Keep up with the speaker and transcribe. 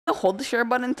hold the share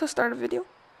button to start a video?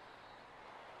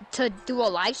 To do a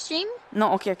live stream?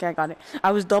 No, okay, I got it.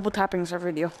 I was double tapping our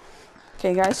video.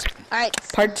 Okay, guys. Alright.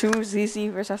 Part 2, ZZ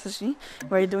versus SSG.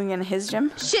 We're doing it in his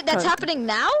gym. Shit, that's happening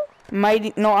now?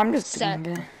 No, I'm just doing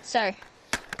it. Sorry.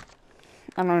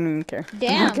 I don't even care.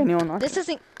 Damn. This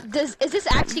isn't. Is this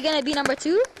actually gonna be number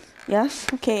 2? Yes.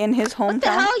 Okay, in his hometown. What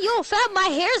the hell, yo, fam? My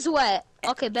hair's wet.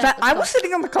 Okay, Ben. I was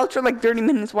sitting on the couch for like 30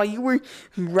 minutes while you were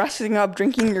resting up,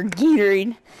 drinking your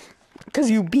Gatorade, because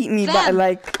you beat me by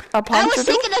like a punch. I was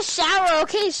taking a shower.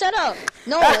 Okay, shut up.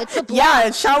 No, it's a block. Yeah,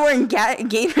 it's showering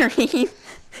Gatorade.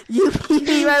 You beat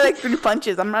me by like 3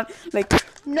 punches. I'm not like.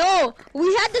 No,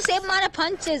 we had the same amount of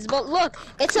punches, but look,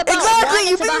 it's about exactly.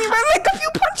 You beat me by like a few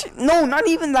punches. No, not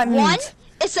even that. One.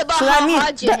 It's about how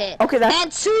hard you hit. Okay, that's...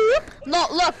 And 2, no,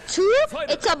 look, 2,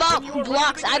 it's about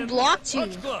blocks. I blocked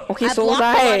you. Okay, I so blocked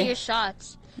a lot of your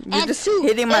shots. You're and just 2,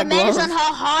 hitting my it matters gloves. on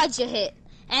how hard you hit.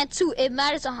 And 2, it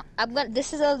matters on.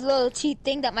 This is a little cheat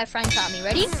thing that my friend taught me.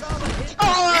 Ready?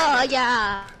 Oh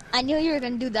yeah, I knew you were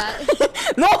gonna do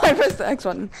that. No, I pressed the X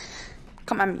button.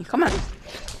 Come at me, come on.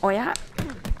 Oh yeah.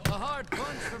 A hard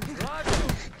punch from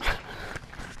Drago.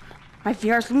 My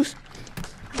VR's loose.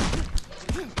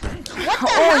 What the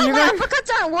hell? My uppercuts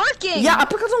aren't working! Yeah,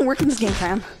 uppercuts don't work in this game,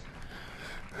 fam.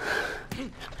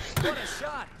 What a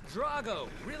shot! Drago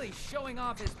really showing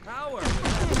off his power.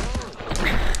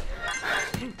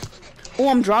 Oh,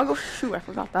 I'm Drago? Shoot, I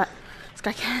forgot that. This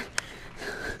guy can't.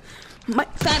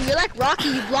 Fam, you're like Rocky.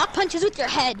 You block punches with your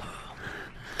head.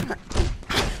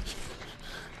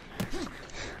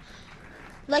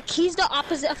 Like, he's the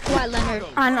opposite of Kawhi Leonard.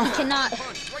 I know. He cannot...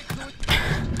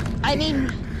 I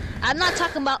mean... I'm not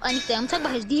talking about anything. I'm talking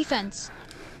about his defense.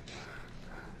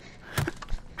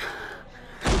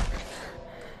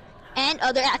 And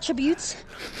other attributes.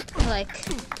 Like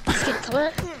skin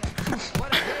color.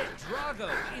 What a hit, Drago.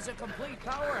 He's a complete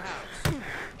powerhouse.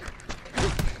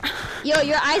 Yo,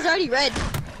 your eyes already red.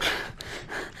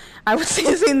 I would say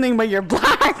the same thing, but you're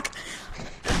black.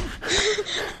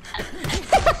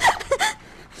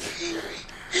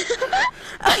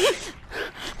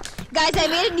 Guys, I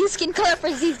made a new skin color for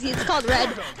ZZ. It's called red.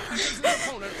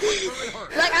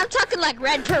 Like, I'm talking like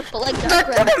red purple, like dark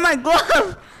red. Look at my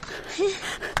glove.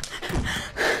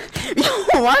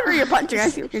 Yo, why are you punching? I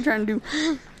see what you're trying to do.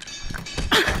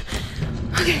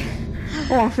 Okay.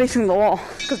 Oh, I'm facing the wall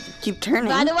because you keep turning.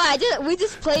 By the way, we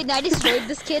just played and I destroyed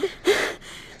this kid.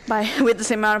 With the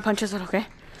same amount of punches, that's okay.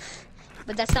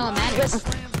 But that's not what matters.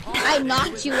 I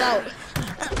knocked you out.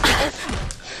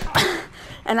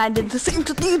 And I did the same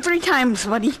thing 3 times,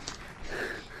 buddy.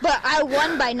 But I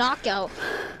won by knockout.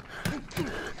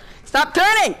 Stop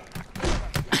turning!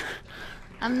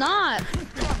 I'm not.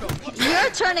 You're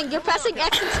turning. You're pressing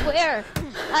X and square.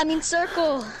 I mean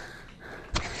circle.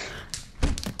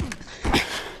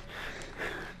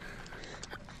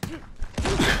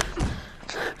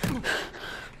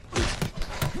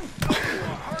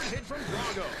 Hard hit from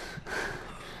Drago.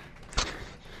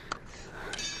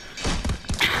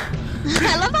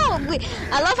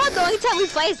 I love how the only time we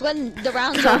play is when the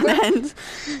round's over. Ends.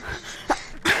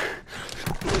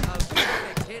 A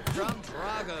hit from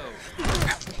Drago.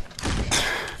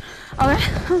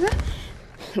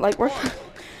 Okay. Light work.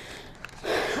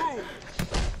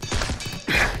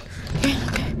 Okay.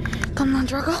 Come on,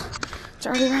 Drago. It's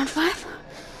already round 5.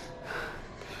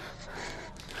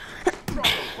 Drago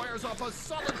fires off a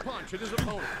solid punch at his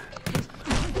opponent.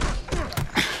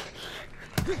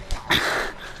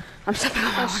 I'm stepping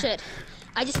on my wire. Shit.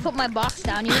 I just put my box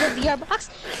down. You know the VR box?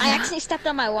 I accidentally stepped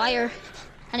on my wire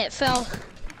and it fell.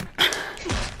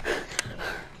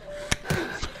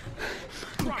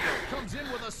 Drago comes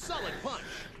in with a solid punch.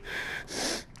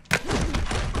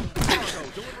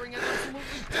 Drago delivering an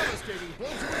absolutely devastating blow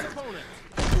to his opponent.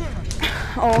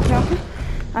 Oh, okay.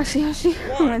 I see.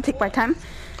 I'm gonna take my time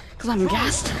because I'm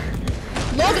gassed.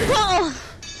 Logan Paul!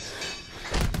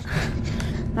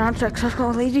 Round 6, let's go,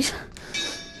 ladies.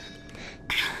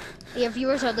 Your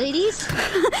viewers are ladies?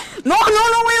 No,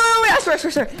 wait. I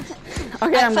swear.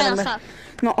 Okay, I'm done.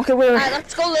 No, okay, wait. Alright,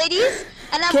 let's go, ladies.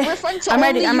 And I'm referring to I'm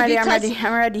ready. I'm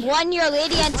ready. 1, you're a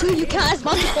lady, and 2, you count as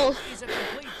multiple. He's a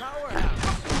complete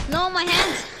powerhouse. No, my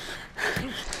hands.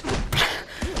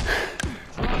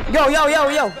 Yo.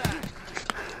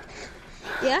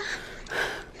 Yeah?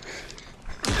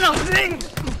 No, dang.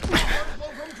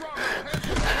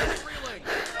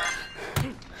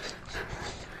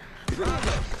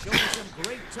 Drago showing some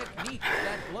great technique with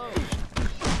that blow.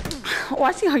 Oh,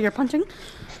 I see how you're punching.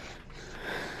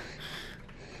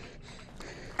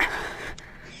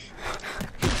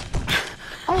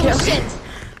 Oh, okay. shit.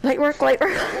 Light work.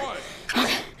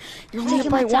 Okay. You're only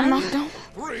by 1 knockdown.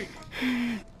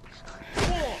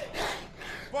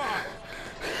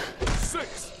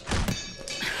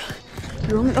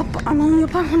 You're only up. I'm only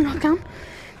up by 1 knockdown.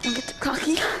 Don't get too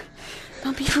cocky.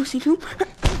 Don't be fousey too.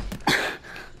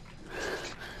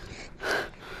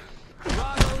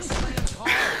 Drago slams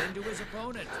hard into his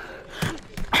opponent.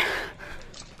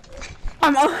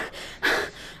 I'm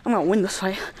gonna win this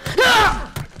fight.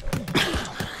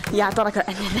 Yeah, I thought I could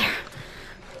end it there.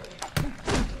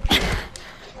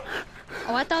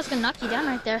 Oh, I thought I was gonna knock you down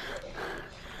right there.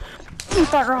 You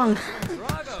thought wrong.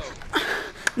 Drago.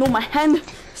 No, my hand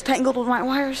is tangled with my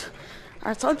wires.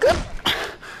 Alright, it's all good.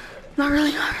 Not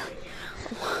really.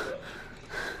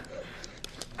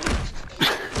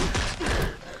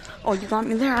 Oh, you got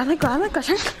me there. I like that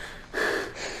tank.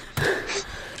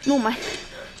 No, my.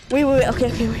 Wait.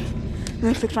 Okay, wait. Let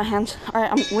me fix my hands.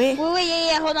 Alright, wait. Wait,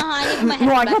 yeah, hold on, I need my hands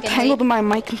No, I back got in. tangled Wait. in my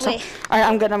mic and stuff. Wait. Alright,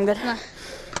 I'm good. Come on.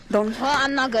 Don't. Well,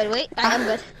 I'm not good. Wait, I am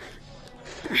good.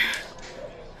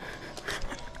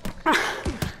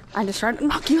 I just tried to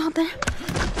knock you out there.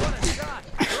 What a shot.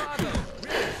 Drago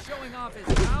really showing off his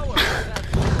power.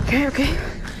 with that Okay.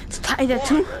 It's tied at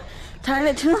 2.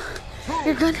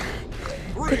 You're good.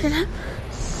 Pick it up.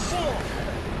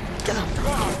 Get up.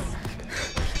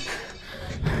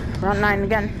 Round 9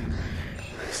 again.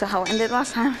 So how it ended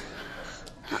last time.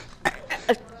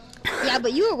 Yeah,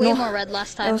 but you were way No. more red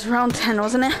last It time. was round 10,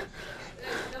 wasn't it?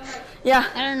 Yeah.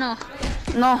 I don't know.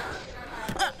 No.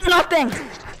 Nothing.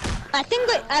 I think,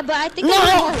 but I think No. I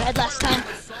was more red last time.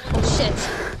 Oh shit.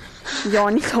 Yo,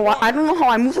 I need to watch. I don't know how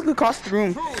I moved like across the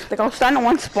room. Like I was standing in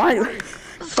one spot.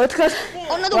 But it's because.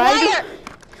 Oh no, the wire!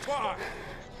 5,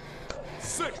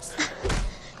 6,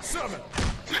 7,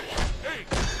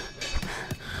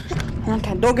 8.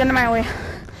 Okay, don't get in my way.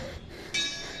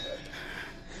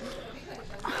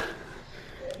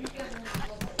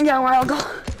 Yeah, a while ago.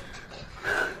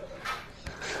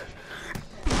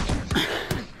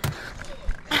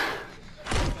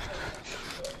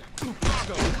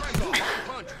 Drago drives off a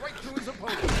punch right through his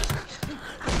opponent.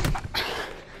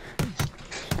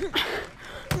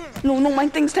 No, my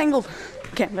thing's tangled.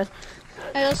 Okay, but.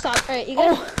 Alright, stop. Alright, you good?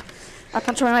 Oh! I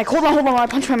punched my mic. Hold on. I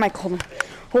punched my mic. Hold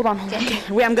on. Okay.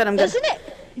 Wait, I'm good. Doesn't it?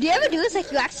 Do you ever do this?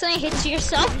 Like you accidentally hit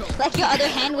yourself, like your other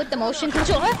hand with the motion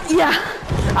controller? Yeah.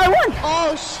 I won!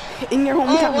 Oh, In your oh,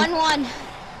 hometown. 1-1.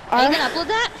 Are you Alright. gonna upload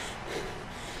that?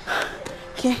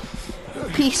 Okay.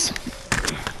 Peace.